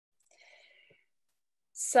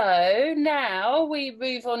So now we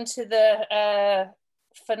move on to the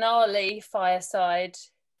finale Fireside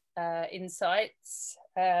insights.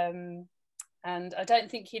 And I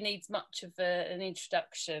don't think he needs much of an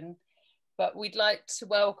introduction, but we'd like to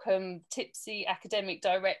welcome TIPC Academic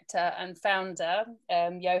Director and Founder,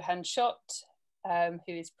 Johan Schot,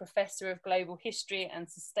 who is Professor of Global History and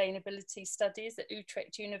Sustainability Studies at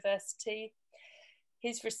Utrecht University.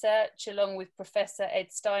 His research, along with Professor Ed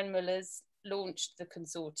Steinmüller's, launched the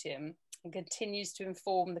consortium and continues to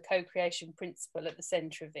inform the co-creation principle at the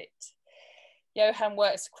centre of it. Johan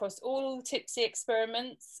works across all TIPC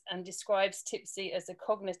experiments and describes TIPC as a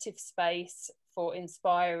cognitive space for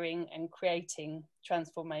inspiring and creating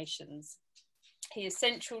transformations. He is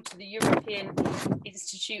central to the European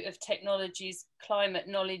Institute of Technology's Climate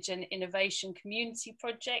Knowledge and Innovation Community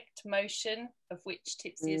Project, MOTION, of which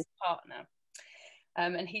TIPC is a partner.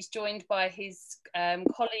 And he's joined by his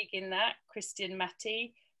colleague in that, Cristian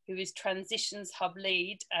Matti, who is Transitions Hub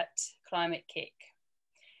Lead at Climate-KIC.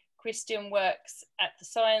 Cristian works at the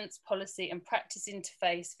Science, Policy and Practice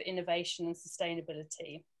Interface for Innovation and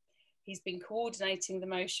Sustainability. He's been coordinating the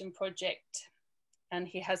MOTION project, and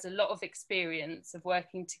he has a lot of experience of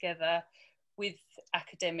working together with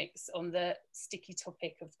academics on the sticky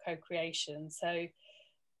topic of co-creation. So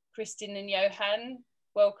Cristian and Johan,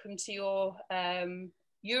 welcome to your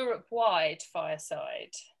Europe-wide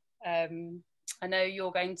Fireside. I know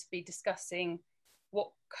you're going to be discussing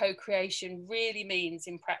what co-creation really means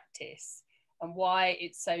in practice and why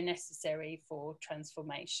it's so necessary for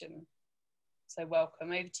transformation. So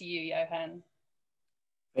welcome, over to you, Johan.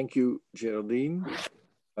 Thank you, Geraldine.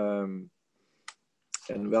 And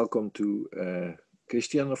welcome to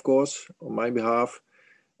Cristian, of course, on my behalf.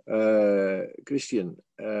 Cristian,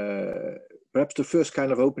 perhaps the first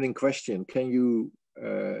kind of opening question, can you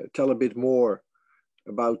tell a bit more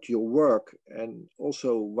about your work and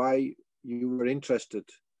also why you were interested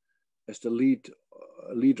as the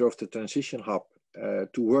leader of the Transition Hub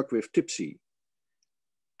to work with TIPC?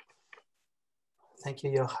 Thank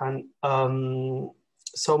you, Johan.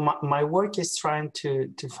 So my work is trying to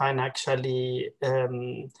find actually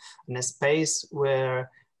in a space where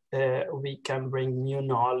we can bring new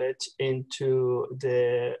knowledge into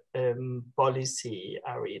the policy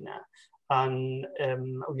arena. And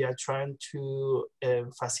we are trying to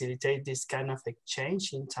facilitate this kind of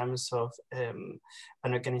exchange in terms of an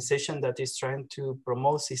organization that is trying to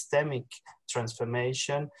promote systemic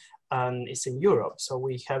transformation, and it's in Europe. So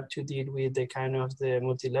we have to deal with the kind of the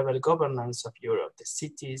multi-level governance of Europe, the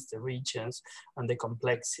cities, the regions, and the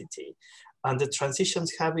complexity. And the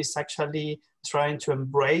Transitions Hub is actually trying to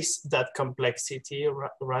embrace that complexity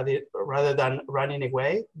rather than running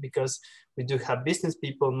away, because we do have business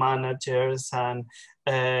people, managers, and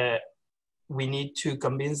we need to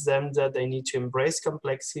convince them that they need to embrace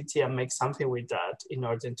complexity and make something with that in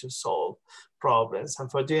order to solve problems. And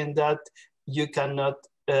for doing that, you cannot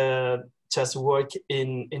just work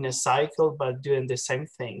in a cycle, but doing the same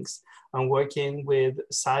things. And working with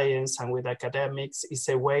science and with academics is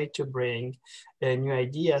a way to bring new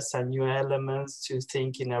ideas and new elements to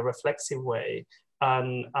think in a reflexive way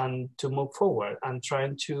and to move forward, and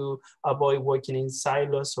trying to avoid working in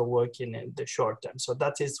silos or working in the short term. So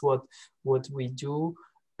that is what we do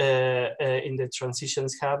in the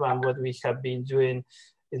Transitions Hub and what we have been doing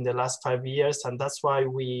in the last 5 years. And that's why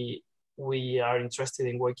we are interested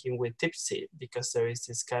in working with TIPC, because there is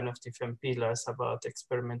this kind of different pillars about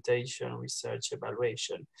experimentation, research,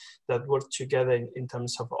 evaluation that work together in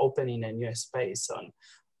terms of opening a new space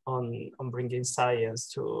on bringing science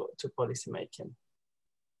to policy making.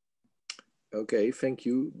 Okay, thank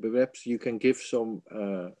you. Perhaps you can give some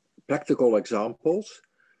practical examples.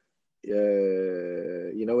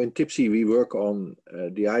 You know, in TIPC we work on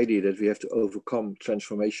the idea that we have to overcome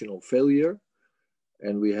transformational failure,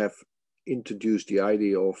 and we have introduced the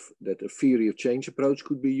idea of that a theory of change approach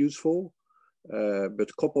could be useful,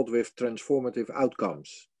 but coupled with transformative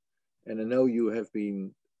outcomes. And I know you have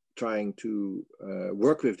been trying to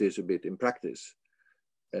work with this a bit in practice.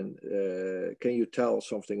 And can you tell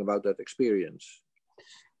something about that experience?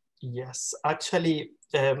 Yes, actually,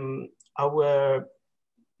 our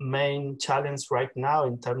main challenge right now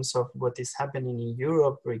in terms of what is happening in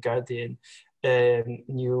Europe regarding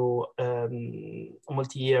new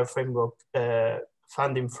multi-year framework,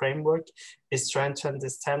 funding framework, is trying to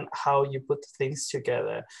understand how you put things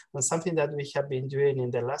together. And something that we have been doing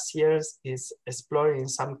in the last years is exploring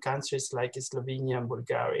some countries like Slovenia and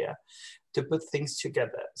Bulgaria to put things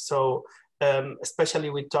together. So especially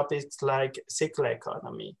with topics like circular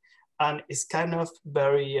economy. And it's kind of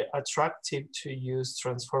very attractive to use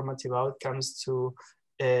transformative outcomes to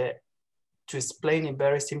to explain in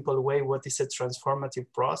very simple way what is a transformative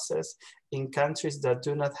process in countries that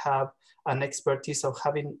do not have an expertise of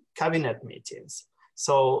having cabinet meetings.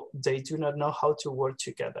 So they do not know how to work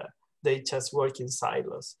together. They just work in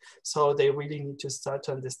silos. So they really need to start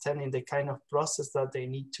understanding the kind of process that they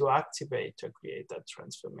need to activate to create that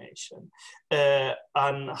transformation.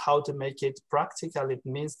 And how to make it practical. It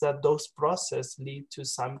means that those processes lead to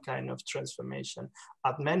some kind of transformation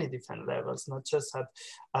at many different levels, not just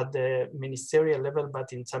at the ministerial level,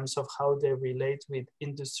 but in terms of how they relate with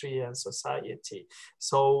industry and society.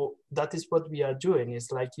 So that is what we are doing.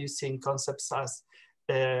 It's like using concepts as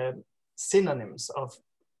synonyms of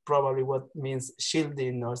probably what means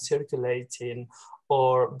shielding or circulating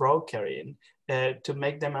or brokering, to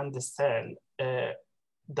make them understand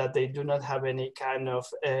that they do not have any kind of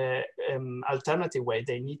alternative way.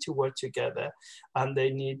 They need to work together, and they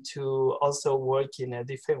need to also work in a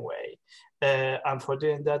different way. And for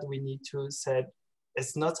doing that, we need to say,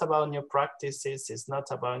 it's not about new practices, it's not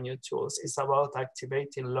about new tools, it's about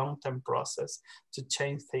activating long-term process to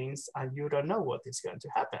change things, and you don't know what is going to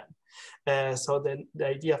happen. So then the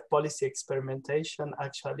idea of policy experimentation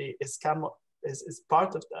actually is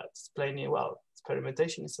part of that, explaining, well,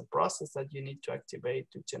 experimentation is a process that you need to activate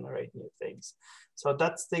to generate new things. So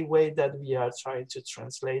that's the way that we are trying to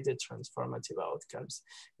translate the transformative outcomes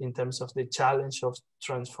in terms of the challenge of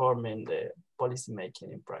transforming the policy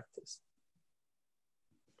making in practice.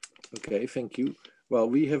 Okay, thank you. Well,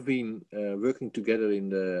 we have been working together in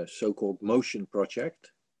the so-called Motion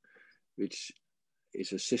project, which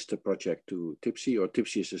is a sister project to TIPC, or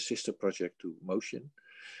TIPC is a sister project to Motion.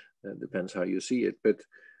 Depends how you see it. But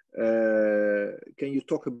can you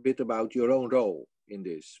talk a bit about your own role in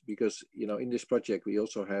this? Because, you know, in this project, we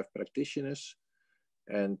also have practitioners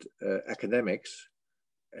and academics.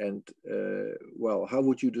 And, well, how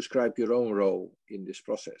would you describe your own role in this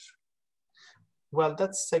process? Well,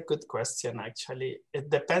 that's a good question, actually. It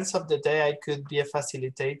depends of the day. I could be a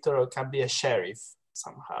facilitator or can be a sheriff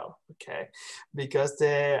somehow, okay? Because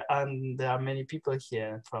there are many people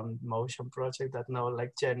here from Motion Project that know,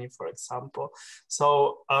 like Jenny, for example.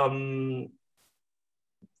 So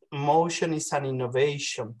Motion is an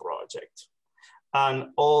innovation project, and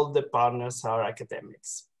all the partners are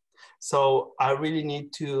academics. So I really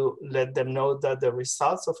need to let them know that the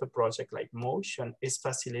results of a project like Motion is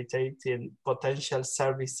facilitating potential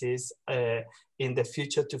services in the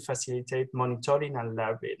future to facilitate monitoring and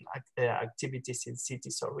learning activities in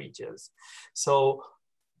cities or regions. So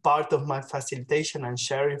part of my facilitation and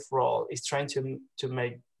sheriff role is trying to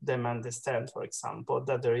make them understand, for example,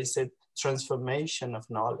 that there is a transformation of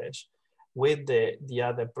knowledge with the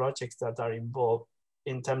other projects that are involved,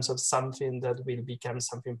 in terms of something that will become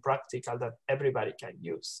something practical that everybody can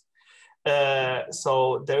use.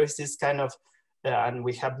 So there is this kind of, and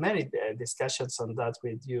we have many discussions on that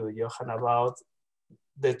with you, Johan, about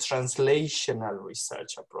the translational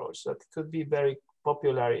research approach that could be very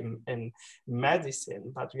popular in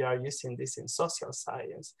medicine, but we are using this in social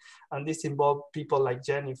science. And this involves people like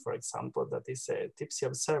Jenny, for example, that is a TIPC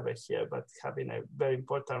observer here, but having a very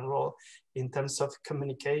important role in terms of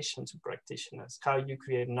communication to practitioners, how you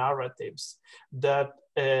create narratives that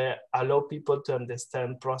allow people to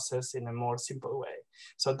understand process in a more simple way.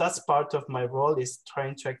 So that's part of my role, is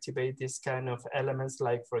trying to activate these kind of elements,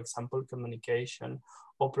 like, for example, communication,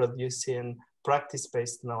 or producing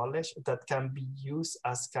practice-based knowledge that can be used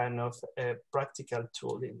as kind of a practical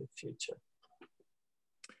tool in the future.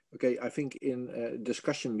 Okay, I think in a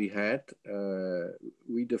discussion we had,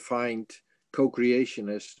 we defined co-creation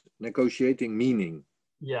as negotiating meaning.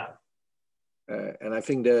 Yeah. And I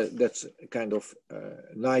think that's a kind of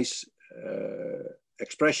nice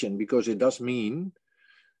expression, because it does mean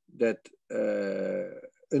that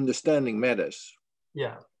understanding matters.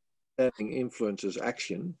 Yeah. Understanding influences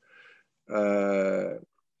action.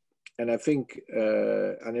 And I think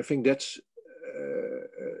that's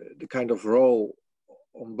the kind of role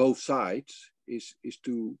on both sides is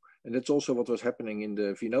to, and that's also what was happening in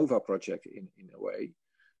the Vinova project in a way.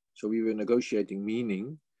 So we were negotiating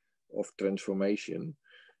meaning of transformation,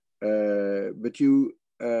 but you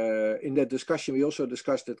in that discussion we also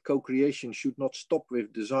discussed that co-creation should not stop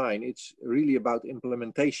with design. It's really about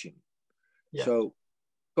implementation. Yeah. So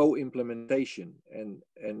co-implementation, and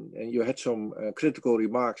you had some critical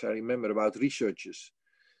remarks, I remember, about researchers.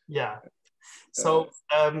 Yeah. So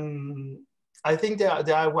I think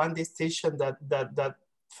there are one distinction that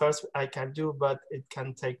first I can do, but it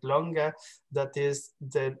can take longer. That is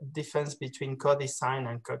the difference between co-design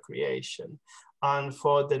and co-creation. And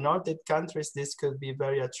for the Nordic countries, this could be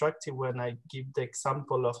very attractive when I give the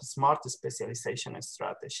example of smart specialization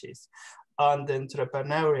strategies. on the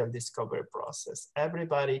entrepreneurial discovery process.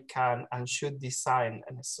 Everybody can and should design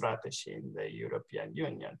a strategy in the European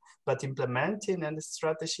Union, but implementing a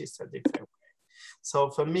strategy is a different way. So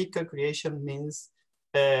for me, co-creation means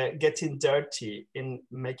getting dirty in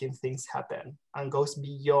making things happen and goes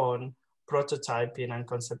beyond prototyping and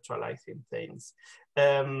conceptualizing things.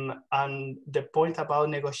 And the point about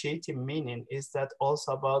negotiating meaning is that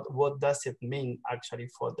also about what does it mean actually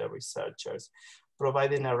for the researchers,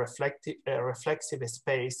 providing a reflexive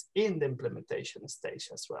space in the implementation stage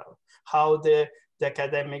as well. How the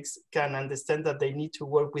academics can understand that they need to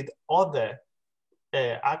work with other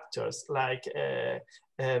actors, like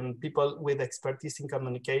people with expertise in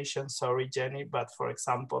communication, sorry Jenny, but for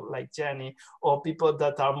example, like Jenny, or people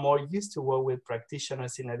that are more used to work with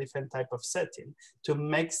practitioners in a different type of setting, to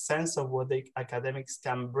make sense of what the academics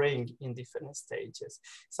can bring in different stages.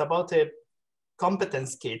 It's about a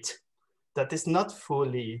competence kit that is not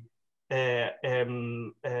fully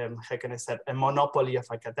how can I say, a monopoly of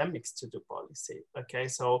academics to do policy. Okay,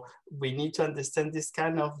 so we need to understand this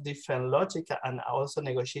kind of different logic and also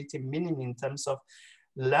negotiating meaning in terms of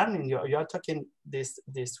learning. You're talking this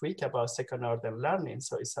week about second order learning.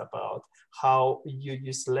 So it's about how you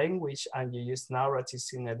use language and you use narratives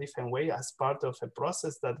in a different way as part of a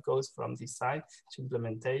process that goes from design to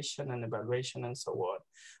implementation and evaluation and so on.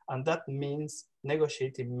 And that means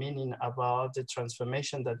negotiating meaning about the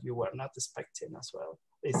transformation that you were not expecting as well.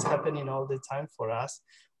 It's happening all the time for us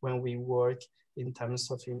when we work in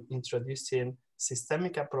terms of introducing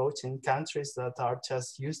systemic approach in countries that are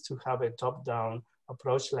just used to have a top-down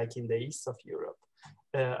approach, like in the east of Europe.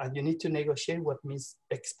 And you need to negotiate what means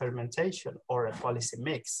experimentation or a policy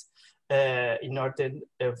mix in order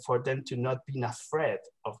for them to not be afraid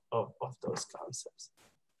of those concepts.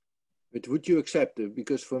 But would you accept it?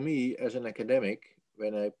 Because for me, as an academic,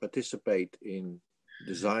 when I participate in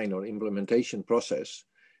design or implementation process,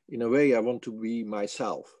 in a way, I want to be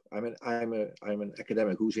myself. I'm an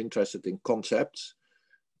academic who's interested in concepts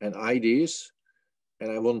and ideas,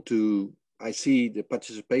 and I see the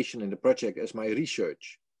participation in the project as my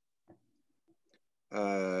research.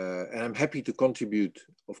 And I'm happy to contribute,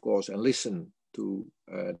 of course, and listen to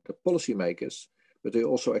the policymakers, but I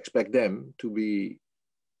also expect them to be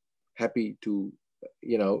happy to,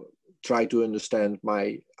 try to understand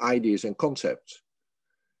my ideas and concepts.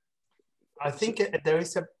 I think there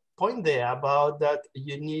is a point there about that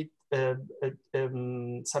you need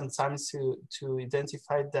sometimes to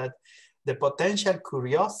identify that the potential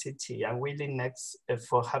curiosity and willingness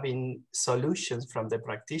for having solutions from the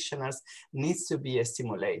practitioners needs to be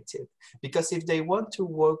stimulated. Because if they want to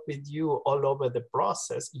work with you all over the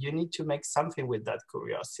process, you need to make something with that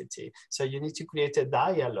curiosity. So you need to create a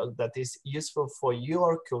dialogue that is useful for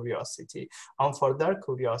your curiosity and for their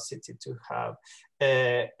curiosity to have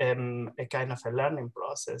a kind of a learning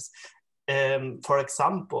process. For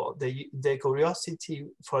example, the curiosity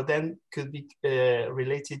for them could be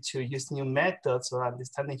related to use new methods or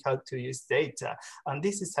understanding how to use data. And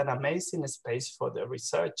this is an amazing space for the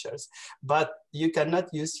researchers, but you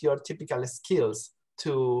cannot use your typical skills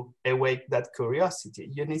to awake that curiosity.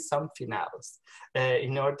 You need something else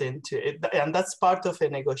in order to, and that's part of a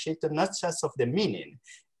negotiation, not just of the meaning,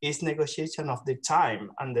 it's negotiation of the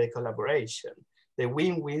time and the collaboration. The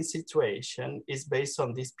win-win situation is based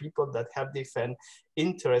on these people that have different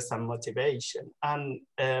interests and motivation. And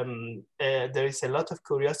there is a lot of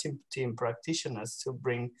curiosity in practitioners to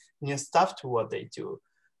bring new stuff to what they do.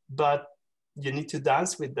 But you need to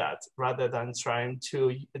dance with that rather than trying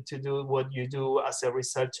to do what you do as a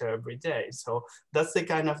researcher every day. So that's the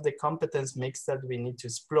kind of the competence mix that we need to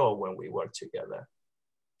explore when we work together.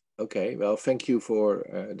 Okay, well, thank you for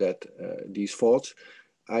these thoughts.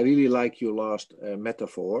 I really like your last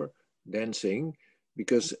metaphor, dancing,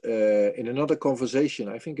 because in another conversation,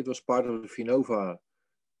 I think it was part of the Finova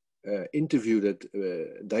interview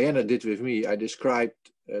that Diana did with me, I described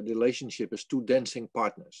the relationship as two dancing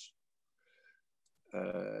partners.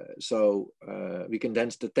 So we can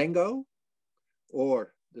dance the tango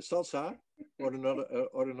or the salsa or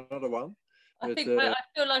another one. I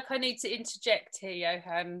feel like I need to interject here,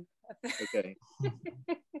 Johan. Okay.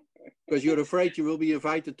 Because you're afraid you will be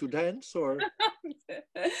invited to dance, or?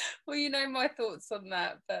 Well, you know my thoughts on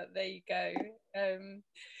that, but there you go.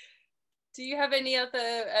 Do you have any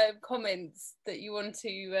other comments that you want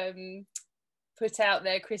to put out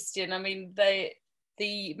there, Cristian? I mean,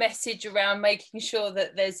 the message around making sure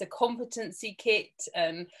that there's a competency kit,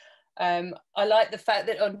 and I like the fact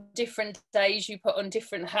that on different days you put on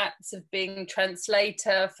different hats of being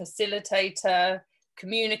translator, facilitator,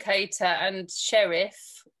 communicator, and sheriff.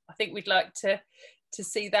 I think we'd like to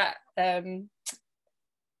see that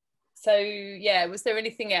So yeah, was there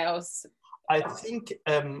anything else? I think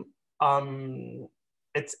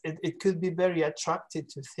it could be very attractive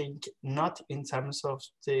to think not in terms of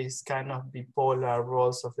these kind of bipolar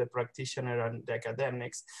roles of the practitioner and the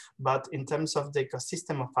academics, but in terms of the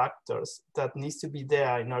ecosystem of actors that needs to be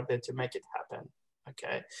there in order to make it happen.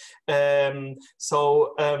 Okay, I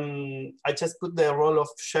just put the role of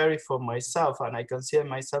sheriff for myself, and I consider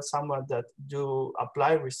myself someone that do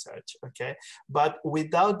apply research. Okay, but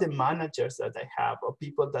without the managers that I have, or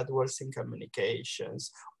people that work in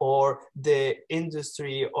communications, or the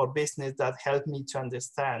industry or business that help me to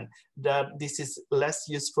understand that this is less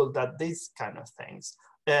useful than these kind of things,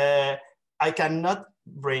 I cannot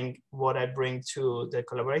bring what I bring to the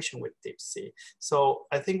collaboration with TIPC. So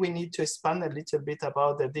I think we need to expand a little bit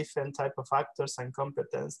about the different type of actors and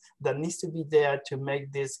competence that needs to be there to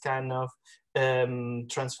make this kind of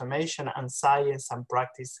transformation and science and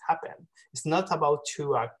practice happen. It's not about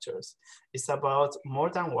two actors. It's about more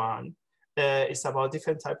than one. It's about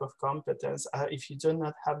different type of competence. If you do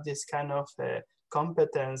not have this kind of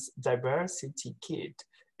competence diversity kit,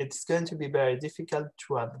 it's going to be very difficult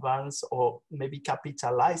to advance or maybe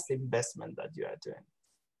capitalize the investment that you are doing.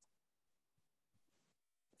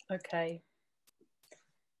 Okay.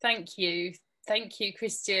 Thank you. Thank you,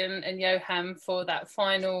 Cristian and Johan, for that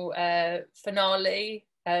final finale.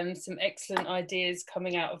 Some excellent ideas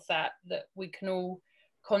coming out of that we can all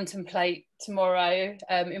contemplate tomorrow.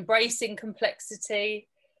 Embracing complexity,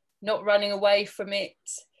 not running away from it.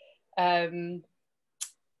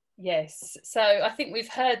 Yes, so I think we've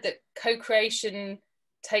heard that co-creation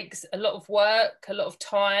takes a lot of work, a lot of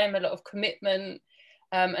time, a lot of commitment,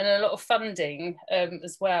 and a lot of funding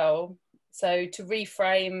as well. So to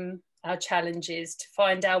reframe our challenges, to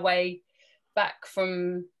find our way back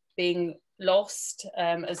from being lost,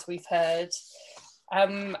 as we've heard.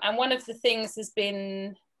 And one of the things has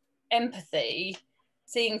been empathy,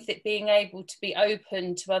 being able to be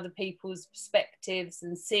open to other people's perspectives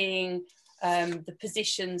and seeing the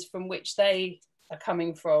positions from which they are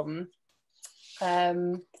coming from.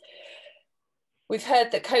 We've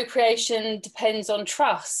heard that co-creation depends on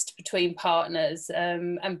trust between partners,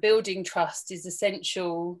 and building trust is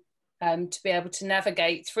essential to be able to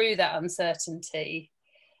navigate through that uncertainty.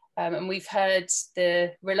 And we've heard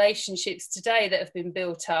the relationships today that have been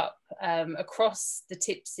built up across the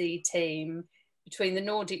TIPC team between the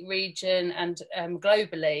Nordic region and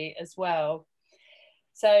globally as well.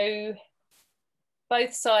 So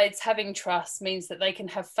both sides having trust means that they can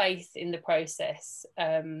have faith in the process,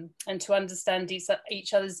 and to understand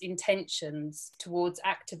each other's intentions towards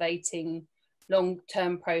activating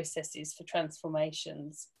long-term processes for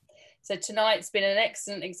transformations. So tonight's been an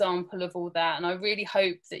excellent example of all that, and I really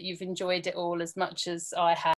hope that you've enjoyed it all as much as I have.